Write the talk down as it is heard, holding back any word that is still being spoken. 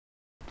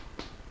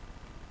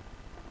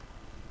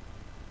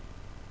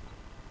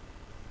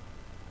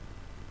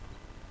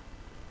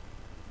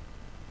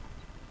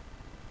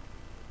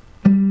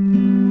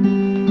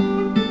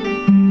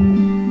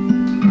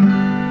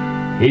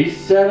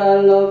said I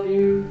love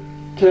you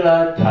till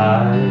I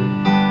die.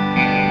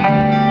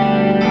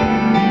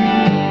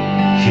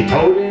 She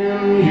told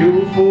him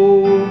you'll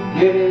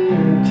forget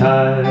in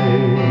time.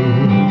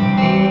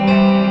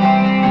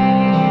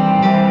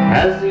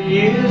 As the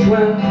years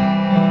went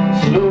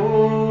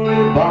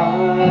slowly by,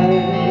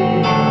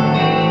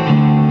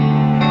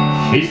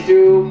 she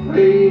still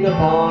preyed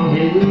upon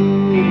his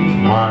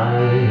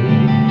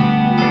mind.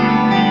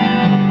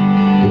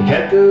 He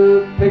kept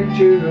a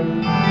picture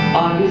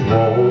on his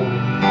wall.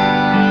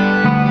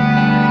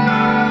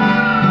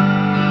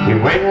 He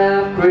went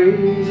half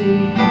crazy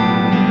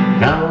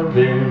now and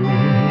then,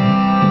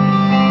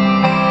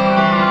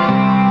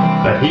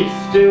 but he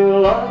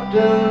still loved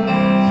her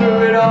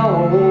through it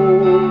all,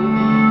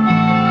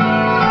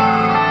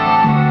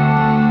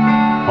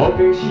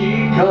 hoping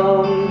she'd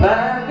come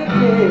back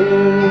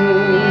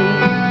again.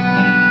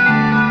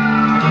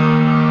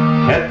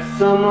 Kept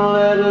some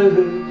letters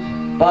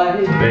by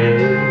his bed,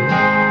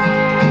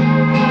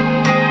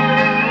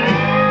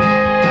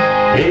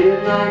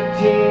 dated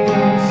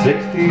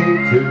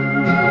 1962.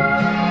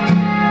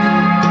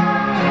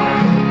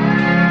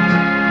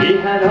 He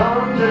had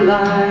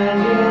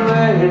underlined in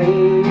red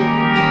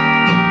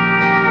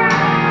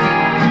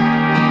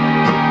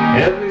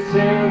every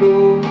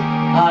single I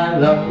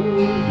love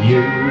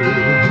you.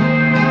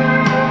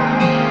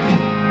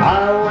 I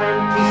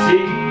went to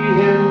see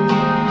him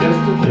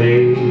just to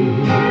play.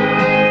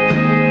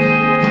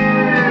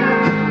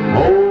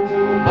 Oh,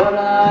 but I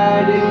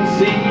didn't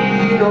see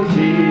no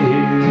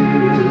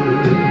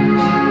tears.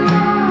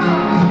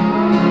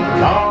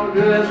 All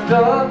dressed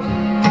up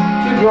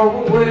to go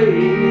away.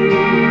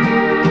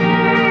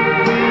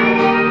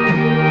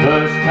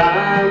 First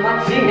time I'd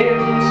seen him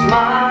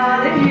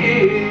smile in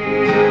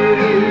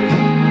years.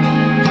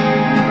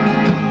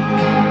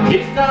 He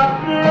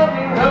stopped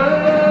loving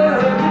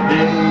her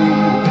today.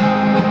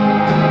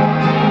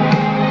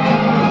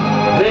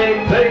 They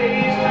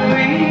placed a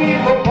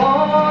wreath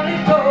upon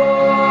his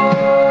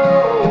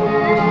door,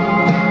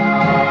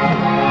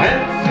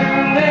 and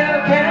soon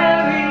they'll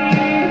carry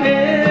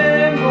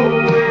him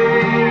away.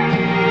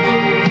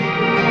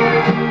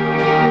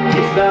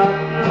 He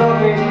stopped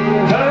loving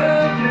her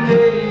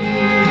today.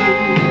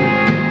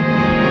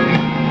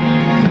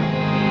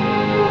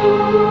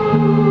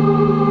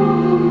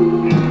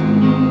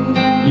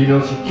 You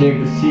know, she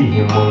came to see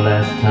him one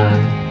last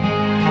time.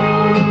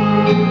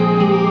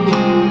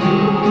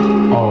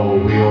 Oh,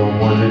 we all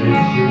wondered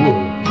if she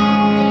would.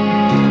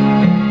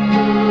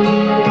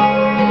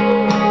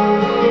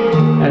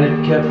 And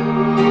it kept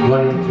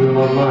running through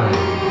my mind.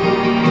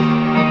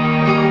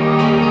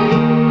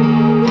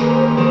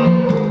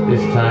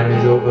 This time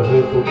he's over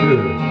her for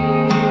good,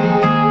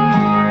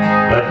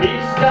 but he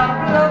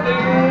stopped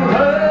loving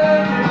her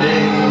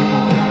today.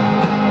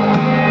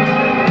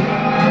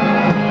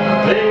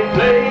 They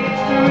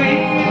placed a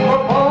wreath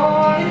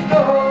upon his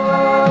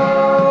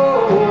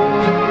door,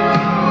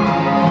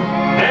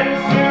 and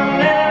soon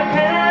they'll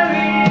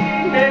carry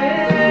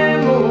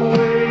him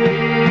away.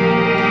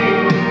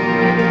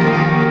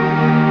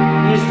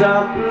 He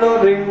stopped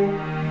loving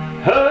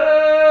her.